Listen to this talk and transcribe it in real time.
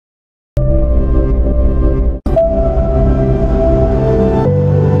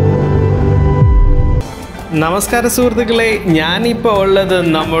നമസ്കാര സുഹൃത്തുക്കളെ, ഞാനിപ്പോൾ ഉള്ളത്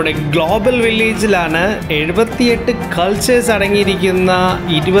നമ്മുടെ ഗ്ലോബൽ വില്ലേജിലാണ്. 78 കൾച്ചേഴ്സ് അടങ്ങിയിരിക്കുന്ന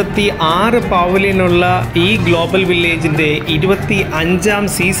 26 പവലിയനുള്ള ഈ ഗ്ലോബൽ വില്ലേജിന്റെ 25ാം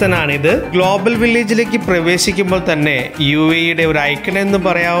സീസണാണിത്. ഗ്ലോബൽ വില്ലേജിലേക്ക് പ്രവേശിക്കുമ്പോൾ തന്നെ UAEയുടെ ഒരു ഐക്കൺ എന്ന്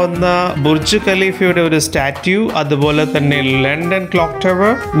പറയാവുന്ന ബുർജ് ഖലീഫയുടെ ഒരു സ്റ്റാറ്റ്യൂ, അതുപോലെ തന്നെ London clock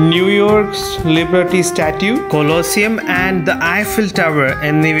tower, New York liberty statue, Colosseum and the Eiffel tower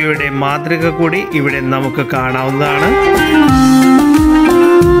എന്നിവയുടെ മാതൃക കൂടി ഇവിടെ നമുക്ക് കാണാവുന്നതാണ്.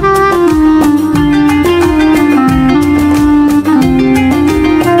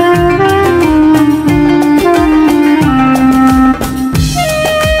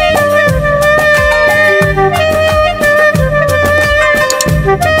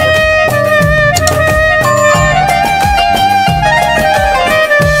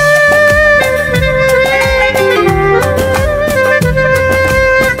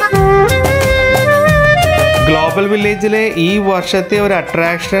 ഗ്ലോബൽ വില്ലേജിലെ ഈ വർഷത്തെ ഒരു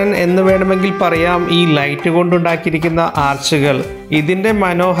അട്രാക്ഷൻ എന്ന് വേണമെങ്കിൽ പറയാം ഈ ലൈറ്റ് കൊണ്ടുണ്ടാക്കിയിരിക്കുന്ന ആർച്ചുകൾ. ഇതിൻ്റെ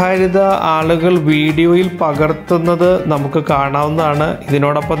മനോഹാരിത ആളുകൾ വീഡിയോയിൽ പകർത്തുന്നത് നമുക്ക് കാണാവുന്നതാണ്.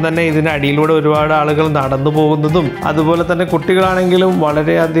 ഇതിനോടൊപ്പം തന്നെ ഇതിനടിയിലൂടെ ഒരുപാട് ആളുകൾ നടന്നു പോകുന്നതും അതുപോലെ തന്നെ കുട്ടികളാണെങ്കിലും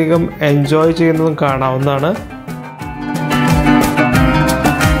വളരെയധികം എൻജോയ് ചെയ്യുന്നതും കാണാവുന്നതാണ്.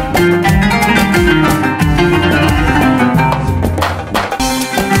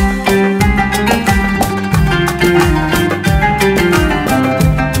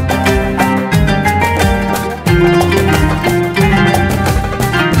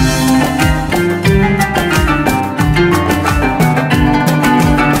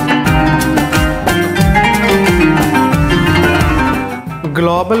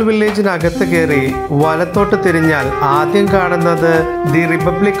 ഗ്ലോബൽ വില്ലേജിനകത്ത് കയറി വലത്തോട്ട് തിരിഞ്ഞാൽ ആദ്യം കാണുന്നത് ദി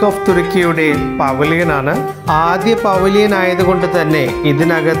റിപ്പബ്ലിക് ഓഫ് തുർക്കിയുടെ പവലിയനാണ്. ആദ്യ പവലിയൻ ആയതുകൊണ്ട് തന്നെ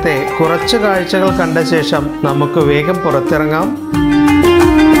ഇതിനകത്തെ കുറച്ച് കാഴ്ചകൾ കണ്ട ശേഷം നമുക്ക് വേഗം പുറത്തിറങ്ങാം.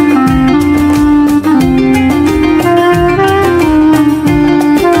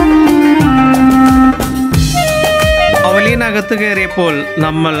 അകത്ത് കയറിയപ്പോൾ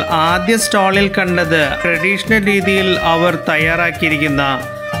നമ്മൾ ആദ്യ സ്റ്റാളിൽ കണ്ടത് ട്രഡീഷണൽ രീതിയിൽ അവർ തയ്യാറാക്കിയിരിക്കുന്ന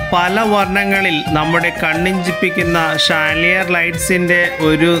പല വർണ്ണങ്ങളിൽ നമ്മുടെ കണ്ണിഞ്ചിപ്പിക്കുന്ന ഷാൻലിയർ ലൈറ്റ്സിൻ്റെ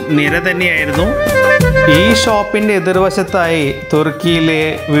ഒരു നിര തന്നെയായിരുന്നു. ഈ ഷോപ്പിൻ്റെ എതിർവശത്തായി തുർക്കിയിലെ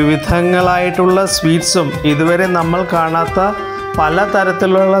വിവിധങ്ങളായിട്ടുള്ള സ്വീറ്റ്സും ഇതുവരെ നമ്മൾ കാണാത്ത പല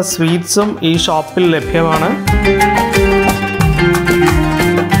തരത്തിലുള്ള സ്വീറ്റ്സും ഈ ഷോപ്പിൽ ലഭ്യമാണ്.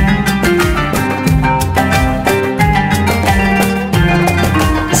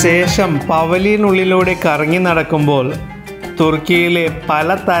 ശേഷം പവലിയനുള്ളിലൂടെ കറങ്ങി നടക്കുമ്പോൾ തുർക്കിയിലെ പല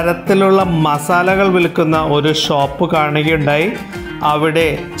തരത്തിലുള്ള മസാലകൾ വിൽക്കുന്ന ഒരു ഷോപ്പ് കാണുകയുണ്ടായി. അവിടെ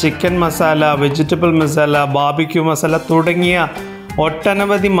chicken masala, vegetable masala, barbecue masala തുടങ്ങിയ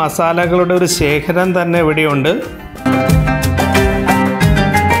ഒട്ടനവധി മസാലകളുടെ ഒരു ശേഖരം തന്നെ ഇവിടെയുണ്ട്.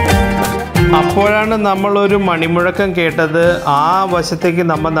 അപ്പോഴാണ് നമ്മളൊരു മണിമുഴക്കം കേട്ടത്. ആ വശത്തേക്ക്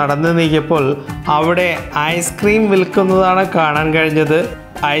നമ്മൾ നടന്നു നീങ്ങിയപ്പോൾ അവിടെ ഐസ്ക്രീം വിൽക്കുന്നതാണ് കാണാൻ കഴിഞ്ഞത്.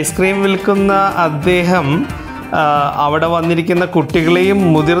 ഐസ്ക്രീം വിൽക്കുന്ന അദ്ദേഹം അവിടെ വന്നിരിക്കുന്ന കുട്ടികളെയും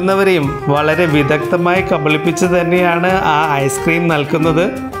മുതിർന്നവരെയും വളരെ വിദഗ്ധമായി കബളിപ്പിച്ച് തന്നെയാണ് ആ ഐസ്ക്രീം നൽകുന്നത്.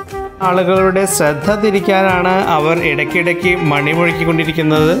 ആളുകളുടെ ശ്രദ്ധ തിരിക്കാനാണ് അവർ ഇടയ്ക്കിടയ്ക്ക്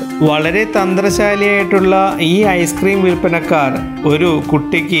മണിമുഴക്കിക്കൊണ്ടിരിക്കുന്നത്. വളരെ തന്ത്രശാലിയായിട്ടുള്ള ഈ ഐസ്ക്രീം വിൽപ്പനക്കാർ ഒരു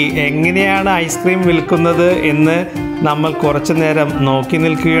കുട്ടിക്ക് എങ്ങനെയാണ് ഐസ്ക്രീം വിൽക്കുന്നത് എന്ന് നമ്മൾ കുറച്ചു നേരം നോക്കി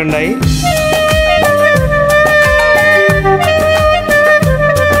നിൽക്കുകയുണ്ടായി.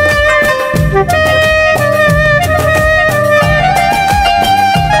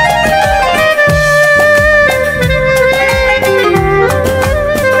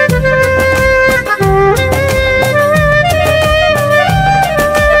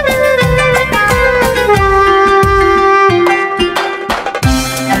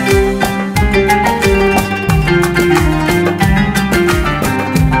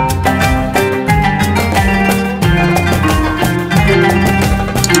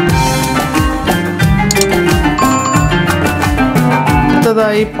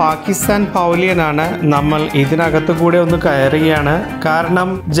 പാകിസ്ഥാൻ പവലിയനാണ്. നമ്മൾ ഇതിനകത്ത് കൂടെ ഒന്ന് കയറുകയാണ്. കാരണം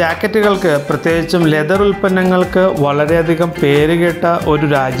ജാക്കറ്റുകൾക്ക്, പ്രത്യേകിച്ചും ലെതർ ഉൽപ്പന്നങ്ങൾക്ക് വളരെയധികം പേരുകേട്ട ഒരു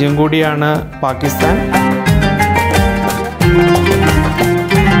രാജ്യം കൂടിയാണ് പാകിസ്ഥാൻ.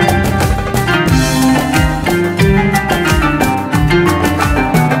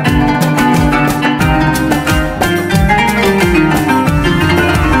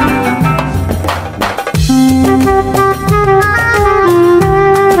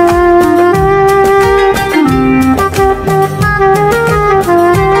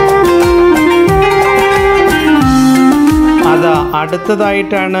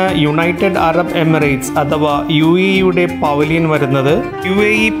 അടുത്തതായിട്ടാണ് യുണൈറ്റഡ് അറബ് എമിറേറ്റ്സ് അഥവാ UAE പവലിയൻ വരുന്നത്.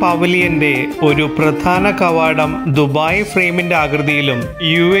 UAE പവലിയന്റെ ഒരു പ്രധാന കവാടം ദുബായ് ഫ്രെയിമിന്റെ ആകൃതിയിലും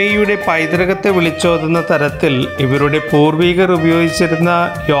UAE പൈതൃകത്തെ വിളിച്ചോതുന്ന തരത്തിൽ ഇവരുടെ പൂർവികർ ഉപയോഗിച്ചിരുന്ന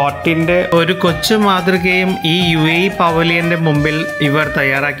യോട്ടിന്റെ ഒരു കൊച്ചു മാതൃകയും ഈ UAE പവലിയന്റെ മുമ്പിൽ ഇവർ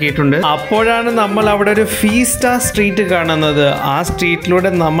തയ്യാറാക്കിയിട്ടുണ്ട്. അപ്പോഴാണ് നമ്മൾ അവിടെ ഒരു ഫീസ്റ്റ സ്ട്രീറ്റ് കാണുന്നത്. ആ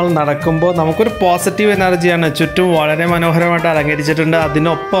സ്ട്രീറ്റിലൂടെ നമ്മൾ നടക്കുമ്പോൾ നമുക്കൊരു പോസിറ്റീവ് എനർജിയാണ്. ചുറ്റും വളരെ മനോഹരമായിട്ട് അലങ്കരിച്ചിട്ടുണ്ട്.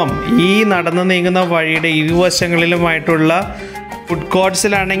 അതിനൊപ്പം ഈ നടന്നു നീങ്ങുന്ന വഴിയുടെ ഇരുവശങ്ങളിലുമായിട്ടുള്ള ഫുഡ്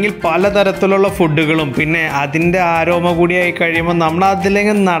കോർട്സിലാണെങ്കിൽ പലതരത്തിലുള്ള ഫുഡുകളും പിന്നെ അതിൻ്റെ ആരോമ കൂടിയായി കഴിയുമ്പോൾ നമ്മൾ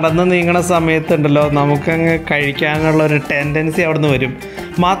അതിലേക്ക് നടന്ന് നീങ്ങുന്ന സമയത്തുണ്ടല്ലോ നമുക്കങ്ങ് കഴിക്കാനുള്ള ഒരു ടെൻഡൻസി അവിടെ നിന്ന് വരും.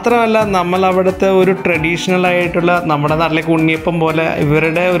 മാത്രമല്ല നമ്മൾ അവിടുത്തെ ഒരു ട്രഡീഷണൽ ആയിട്ടുള്ള നമ്മുടെ നാട്ടിലേക്ക് ഉണ്ണിയപ്പം പോലെ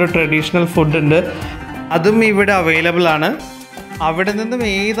ഇവരുടെ ഒരു ട്രഡീഷണൽ ഫുഡുണ്ട്, അതും ഇവിടെ അവൈലബിൾ ആണ്. അവിടെ നിന്നും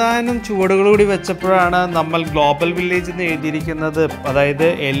ഏതാനും ചുവടുകളൂടി വെച്ചപ്പോഴാണ് നമ്മൾ ഗ്ലോബൽ വില്ലേജ് എന്ന് എഴുതിയിരിക്കുന്നത്. അതായത്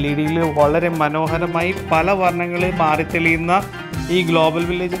LED വളരെ മനോഹരമായി പല വർണ്ണങ്ങളിൽ മാറി തെളിയുന്ന ഈ ഗ്ലോബൽ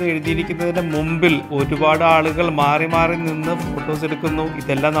വില്ലേജ് എന്ന് എഴുതിയിരിക്കുന്നതിൻ്റെ മുമ്പിൽ ഒരുപാട് ആളുകൾ മാറി മാറി നിന്ന് ഫോട്ടോസ് എടുക്കുന്നു.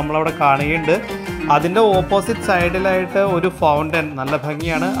 ഇതെല്ലാം നമ്മളവിടെ കാണുകയുണ്ട്. അതിൻ്റെ ഓപ്പോസിറ്റ് സൈഡിലായിട്ട് ഒരു ഫൗണ്ടൻ, നല്ല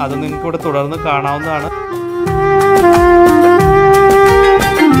ഭംഗിയാണ്. അത് നിങ്ങൾക്ക് ഇവിടെ തുടർന്ന് കാണാവുന്നതാണ്.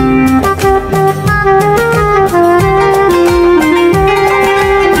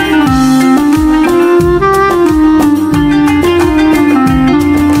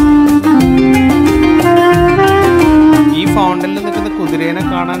 കുതിരേനെ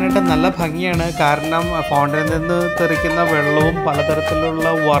കാണാനായിട്ട് നല്ല ഭംഗിയാണ്. കാരണം ഫൗണ്ടനിൽ നിന്ന് തെറിക്കുന്ന വെള്ളവും പലതരത്തിലുള്ള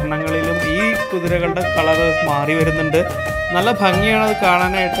വർണ്ണങ്ങളിലും ഈ കുതിരകളുടെ കളറ് മാറി വരുന്നുണ്ട്. നല്ല ഭംഗിയാണ് അത്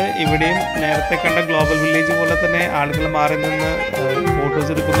കാണാനായിട്ട്. ഇവിടെയും നേരത്തെ കണ്ട ഗ്ലോബൽ വില്ലേജ് പോലെ തന്നെ ആളുകൾ മാറി നിന്ന്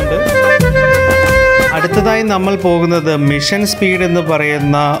ഫോട്ടോസ് എടുക്കുന്നുണ്ട്. അടുത്തതായി നമ്മൾ പോകുന്നത് മിഷൻ സ്പീഡ് എന്ന്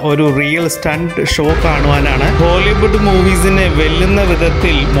പറയുന്ന ഒരു റിയൽ സ്റ്റണ്ട് ഷോ കാണുവാനാണ്. ഹോളിവുഡ് മൂവീസിനെ വെല്ലുന്ന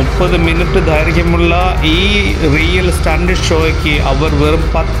വിധത്തിൽ 30 മിനിറ്റ് ദൈർഘ്യമുള്ള ഈ റിയൽ സ്റ്റണ്ട് ഷോയ്ക്ക് അവർ വെറും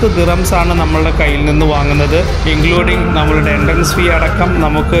 10 ദിറംസ് ആണ് നമ്മളുടെ കയ്യിൽ നിന്ന് വാങ്ങുന്നത്. ഇൻക്ലൂഡിങ് നമ്മളുടെ എൻട്രൻസ് ഫീ അടക്കം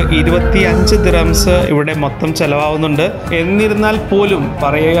നമുക്ക് 25 ദിറംസ് ഇവിടെ മൊത്തം ചെലവാകുന്നുണ്ട്. എന്നിരുന്നാൽ പോലും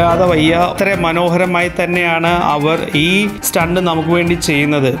പറയാതെ വയ്യ, അത്ര മനോഹരമായി തന്നെയാണ് അവർ ഈ സ്റ്റണ്ട് നമുക്ക് വേണ്ടി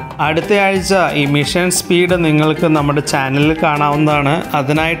ചെയ്യുന്നത്. അടുത്ത ആഴ്ച ഈ മിഷൻ സ്പീഡ് നിങ്ങൾക്ക് നമ്മുടെ ചാനലിൽ കാണാവുന്നതാണ്.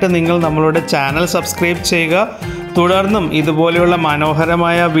 അതിനായിട്ട് നിങ്ങൾ നമ്മളുടെ ചാനൽ സബ്സ്ക്രൈബ് ചെയ്യുക. തുടർന്നും ഇതുപോലെയുള്ള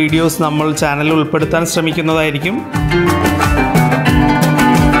മനോഹരമായ വീഡിയോസ് നമ്മൾ ചാനലിൽ ഉൾപ്പെടുത്താൻ ശ്രമിക്കുന്നതായിരിക്കും.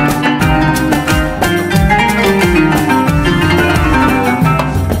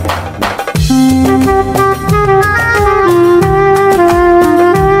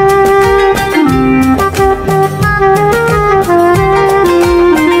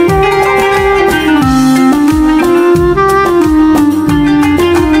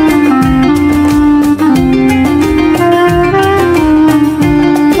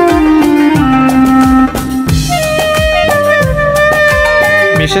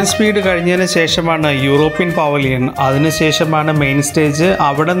 മിഷൻ സ്പീഡ് കഴിഞ്ഞതിന് ശേഷമാണ് യൂറോപ്യൻ പവലിയൻ, അതിനുശേഷമാണ് മെയിൻ സ്റ്റേജ്.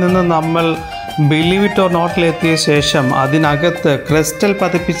 അവിടെ നിന്ന് നമ്മൾ ബിലീവ് ഇറ്റ് ഓർ നോട്ടിലെത്തിയ ശേഷം അതിനകത്ത് ക്രിസ്റ്റൽ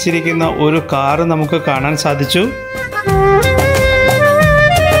പതിപ്പിച്ചിരിക്കുന്ന ഒരു കാറ് നമുക്ക് കാണാൻ സാധിച്ചു.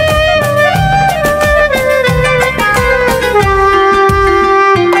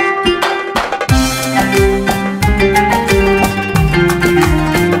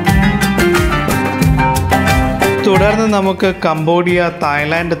 തുടർന്ന് നമുക്ക് കംബോഡിയ,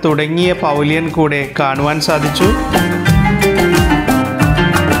 തായ്ലാൻഡ് തുടങ്ങിയ പവലിയൻ കൂടെ കാണുവാൻ സാധിച്ചു.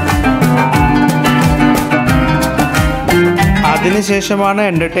 അതിനുശേഷമാണ്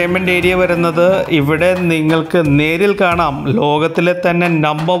എൻ്റർടൈൻമെൻറ്റ് ഏരിയ വരുന്നത്. ഇവിടെ നിങ്ങൾക്ക് നേരിൽ കാണാം, ലോകത്തിലെ തന്നെ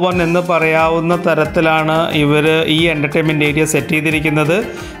നമ്പർ 1 എന്ന് പറയാവുന്ന തരത്തിലാണ് ഇവർ ഈ എൻ്റർടൈൻമെൻറ്റ് ഏരിയ സെറ്റ് ചെയ്തിരിക്കുന്നത്.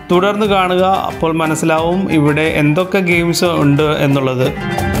 തുടർന്ന് കാണുക, അപ്പോൾ മനസ്സിലാവും ഇവിടെ എന്തൊക്കെ ഗെയിംസ് ഉണ്ട് എന്നുള്ളത്.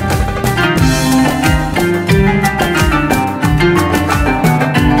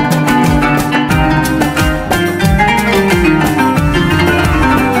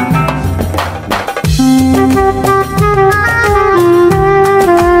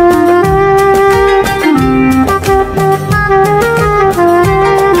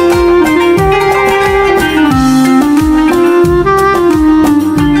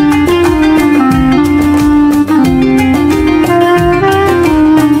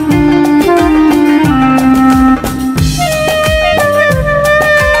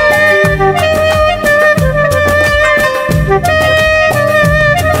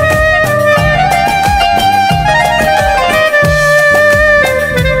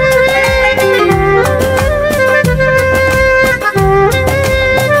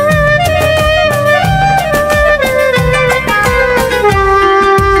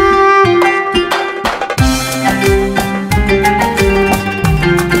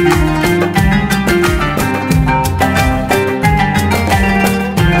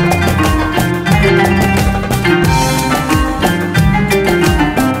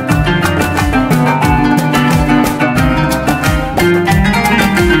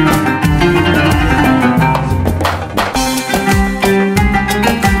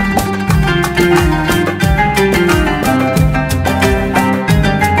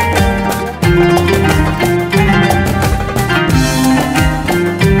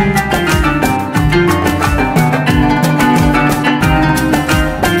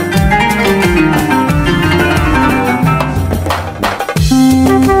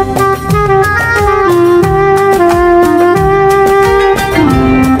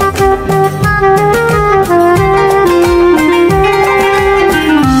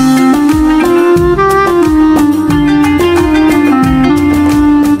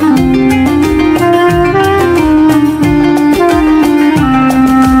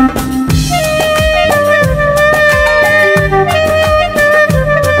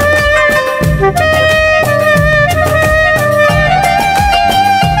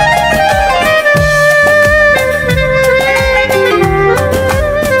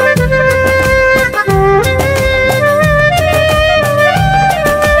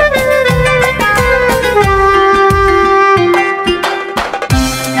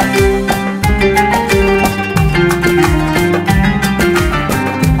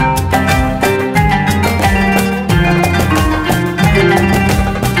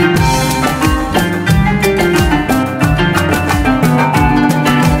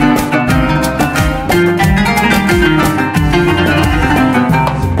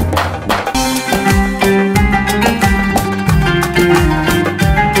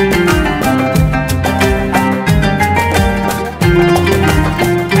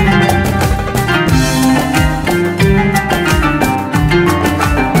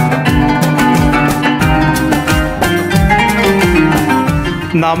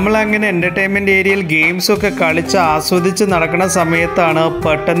 നമ്മളങ്ങനെ എൻ്റർടൈൻമെൻറ്റ് ഏരിയയിൽ ഗെയിംസൊക്കെ കളിച്ച് ആസ്വദിച്ച് നടക്കുന്ന സമയത്താണ്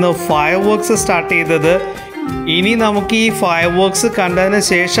പെട്ടെന്ന് ഫയർ വർക്ക്സ് സ്റ്റാർട്ട് ചെയ്തത്. ഇനി നമുക്ക് ഈ ഫയർ വർക്ക്സ് കണ്ടതിന്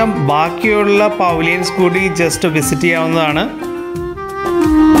ശേഷം ബാക്കിയുള്ള പവലിയൻസ് കൂടി ജസ്റ്റ് വിസിറ്റ് ചെയ്യാവുന്നതാണ്.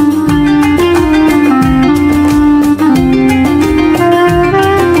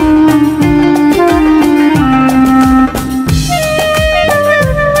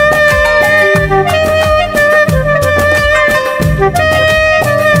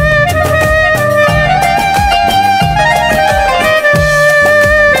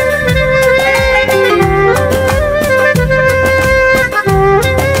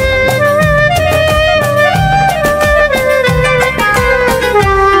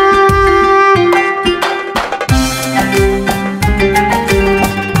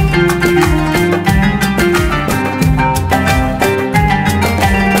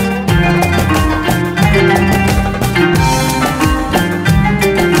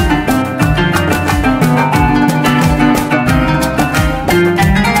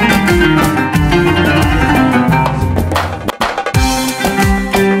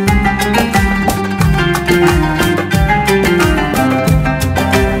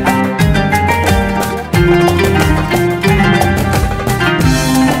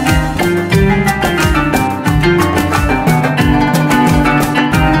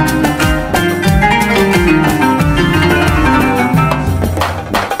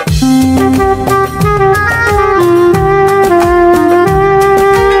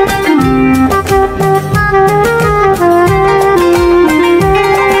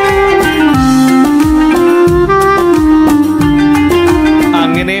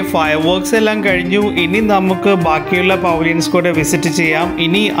 ഫയർ വർക്ക്സ് എല്ലാം കഴിഞ്ഞു. ഇനി നമുക്ക് ബാക്കിയുള്ള പവലിയൻസ് കൂടെ വിസിറ്റ് ചെയ്യാം.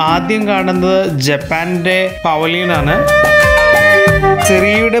 ഇനി ആദ്യം കാണുന്നത് ജപ്പാന്റെ പവലിയനാണ്.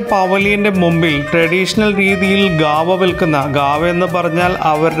 സിറിയയുടെ പവലിയന്റെ മുമ്പിൽ ട്രഡീഷണൽ രീതിയിൽ ഗാവ വിൽക്കുന്ന, ഗാവ എന്ന് പറഞ്ഞാൽ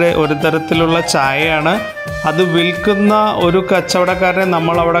അവരുടെ ഒരു തരത്തിലുള്ള ചായയാണ്, അത് വിൽക്കുന്ന ഒരു കച്ചവടക്കാരനെ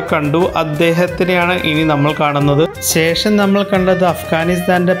നമ്മൾ അവിടെ കണ്ടു. അദ്ദേഹത്തിനെയാണ് ഇനി നമ്മൾ കാണുന്നത്. ശേഷം നമ്മൾ കണ്ടത്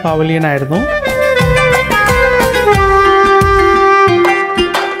അഫ്ഗാനിസ്ഥാന്റെ പവലിയൻ ആയിരുന്നു.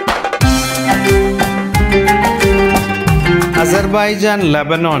 അസർബൈജാൻ,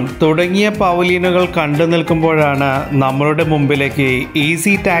 ലെബനോൺ തുടങ്ങിയ പവലിയനുകൾ കണ്ടു നിൽക്കുമ്പോഴാണ് നമ്മളുടെ മുമ്പിലേക്ക്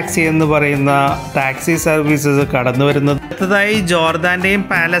ഈസി ടാക്സി എന്ന് പറയുന്ന ടാക്സി സർവീസസ് കടന്നു വരുന്നത്. അടുത്തതായി ജോർദാന്റെയും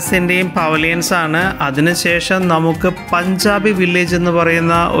പാലസ്തീന്റെയും പവലിയൻസ് ആണ്. അതിനുശേഷം നമുക്ക് പഞ്ചാബി വില്ലേജ് എന്ന്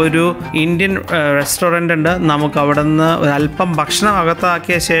പറയുന്ന ഒരു ഇന്ത്യൻ റെസ്റ്റോറൻ്റ് ഉണ്ട്. നമുക്ക് അവിടെ നിന്ന് അല്പം ഭക്ഷണം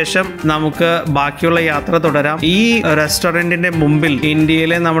അകത്താക്കിയ ശേഷം നമുക്ക് ബാക്കിയുള്ള യാത്ര തുടരാം. ഈ റെസ്റ്റോറൻറ്റിന്റെ മുമ്പിൽ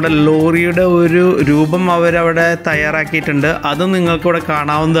ഇന്ത്യയിലെ നമ്മുടെ ലോറിയുടെ ഒരു രൂപം അവരവിടെ തയ്യാറാക്കിയിട്ടുണ്ട്. അത് നിങ്ങൾക്കിവിടെ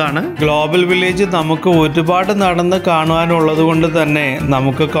കാണാവുന്നതാണ്. ഗ്ലോബൽ വില്ലേജ് നമുക്ക് ഒരുപാട് നടന്ന് കാണുവാനുള്ളത് കൊണ്ട് തന്നെ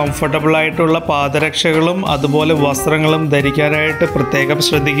നമുക്ക് കംഫർട്ടബിൾ ആയിട്ടുള്ള പാദരക്ഷകളും അതുപോലെ വസ്ത്രങ്ങളും ധരിക്കാനായിട്ട് പ്രത്യേകം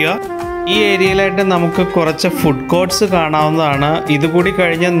ശ്രദ്ധിക്കുക. ഈ ഏരിയയിലായിട്ട് നമുക്ക് കുറച്ച് ഫുഡ് കോർട്ട്സ് കാണാവുന്നതാണ്. ഇതുകൂടി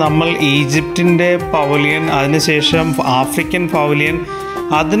കഴിഞ്ഞ് നമ്മൾ ഈജിപ്തിൻ്റെ പവലിയൻ, അതിനുശേഷം ആഫ്രിക്കൻ പവലിയൻ,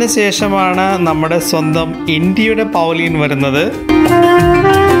 അതിനുശേഷമാണ് നമ്മുടെ സ്വന്തം ഇന്ത്യയുടെ പവലിയൻ വരുന്നത്.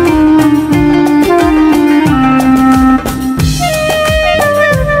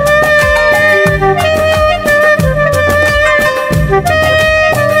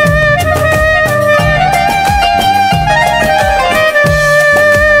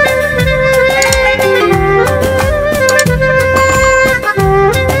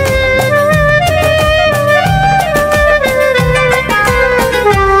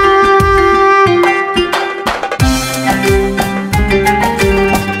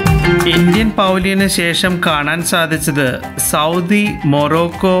 പവലിയന് ശേഷം കാണാൻ സാധിച്ചത് സൗദി,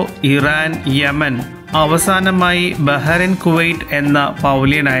 മൊറോക്കോ, ഇറാൻ, യമൻ, അവസാനമായി ബഹ്റൈൻ, കുവൈറ്റ് എന്ന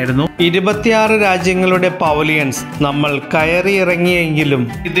പവലിയൻ ആയിരുന്നു. 26 രാജ്യങ്ങളുടെ പവലിയൻസ് നമ്മൾ കയറിയിറങ്ങിയെങ്കിലും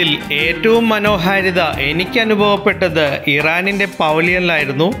ഇതിൽ ഏറ്റവും മനോഹാരിത എനിക്ക് അനുഭവപ്പെട്ടത് ഇറാനിന്റെ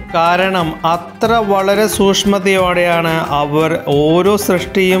പവലിയനിലായിരുന്നു. കാരണം അത്ര വളരെ സൂക്ഷ്മതയോടെയാണ് അവർ ഓരോ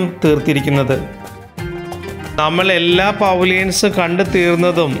സൃഷ്ടിയും തീർത്തിരിക്കുന്നത്. നമ്മൾ എല്ലാ പവലിയൻസ് കണ്ടു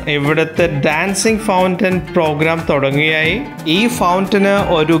തീർന്നതും ഇവിടുത്തെ ഡാൻസിങ് ഫൗണ്ടൻ പ്രോഗ്രാം തുടങ്ങിയായി. ഈ ഫൗണ്ടന്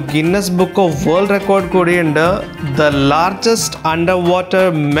ഒരു Guinness book of world record കൂടിയുണ്ട്. The largest under water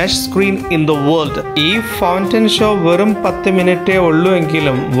mesh screen in the world. ഈ ഫൗണ്ടൻ ഷോ വെറും 10 മിനിറ്റേ ഉള്ളൂ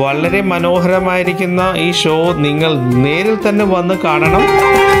എങ്കിലും വളരെ മനോഹരമായിരിക്കുന്ന ഈ ഷോ നിങ്ങൾ നേരിൽ തന്നെ വന്ന് കാണണം.